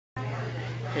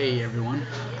Hey everyone,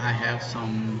 I have I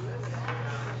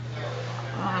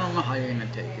don't know how you're gonna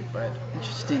take it, but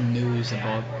interesting news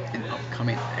about an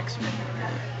upcoming X-Men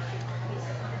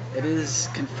movie. It is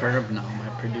confirmed now by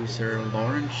producer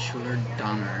Lauren Shuler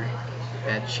Donner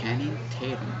that Channing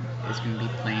Tatum is gonna be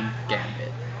playing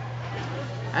Gambit.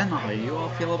 I don't know how you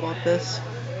all feel about this,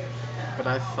 but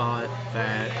I thought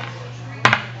that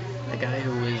the guy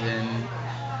who was in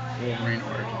Wolverine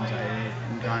Origins,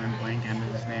 I'm drawing a blank on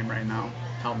his name right now.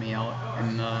 Help me out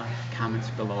in the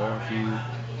comments below if you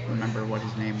remember what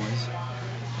his name was.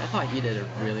 I thought he did a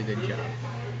really good job.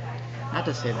 Not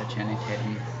to say that Channing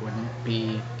Tatum wouldn't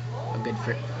be a good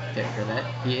fit for that.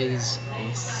 He is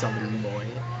a Southern boy,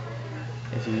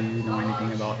 if you know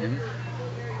anything about him.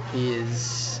 He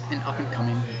is an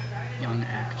up-and-coming young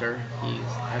actor.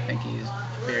 I think he's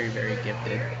very, very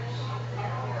gifted.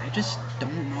 I just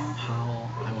don't know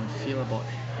how I would feel about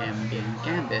him being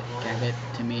Gambit. Gambit,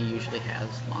 to me, usually has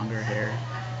longer hair,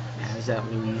 has that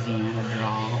Louisiana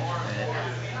drawl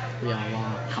that we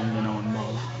all come to know and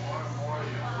love.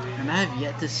 And I have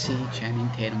yet to see Channing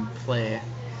Tatum play.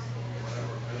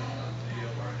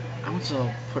 I wouldn't so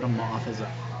put him off as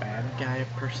a bad guy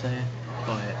per se,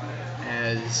 but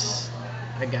as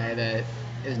a guy that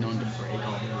is known to break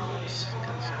all the rules,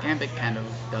 because Gambit kind of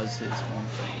does his own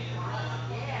thing.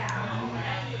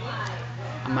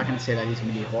 I'm not going to say that he's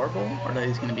going to be horrible or that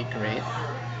he's going to be great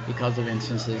because of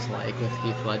instances like with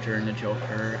Heath Ledger and the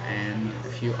Joker and a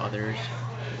few others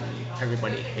who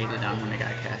everybody hated on when they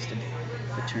got casted.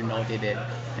 It turned out they did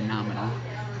phenomenal.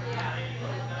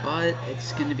 But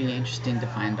it's going to be interesting to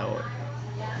find out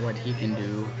what he can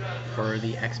do for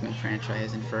the X-Men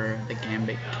franchise and for the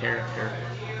Gambit character.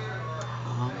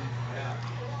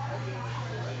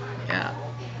 Yeah,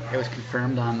 it was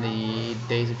confirmed on the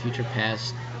Days of Future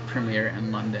Past premiere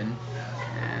in London,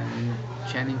 and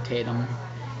Channing Tatum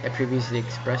had previously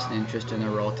expressed an interest in the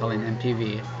role, telling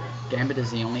MTV, "Gambit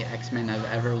is the only X-Men I've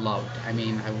ever loved. I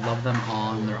mean, I love them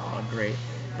all, and they're all great.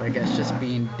 But I guess just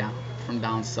being from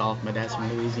down south, my dad's from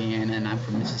Louisiana, and I'm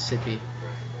from Mississippi,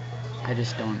 I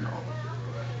just don't know."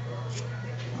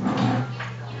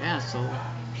 Yeah, so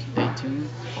stay tuned.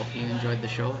 Hope you enjoyed the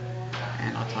show,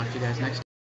 and I'll talk to you guys next time.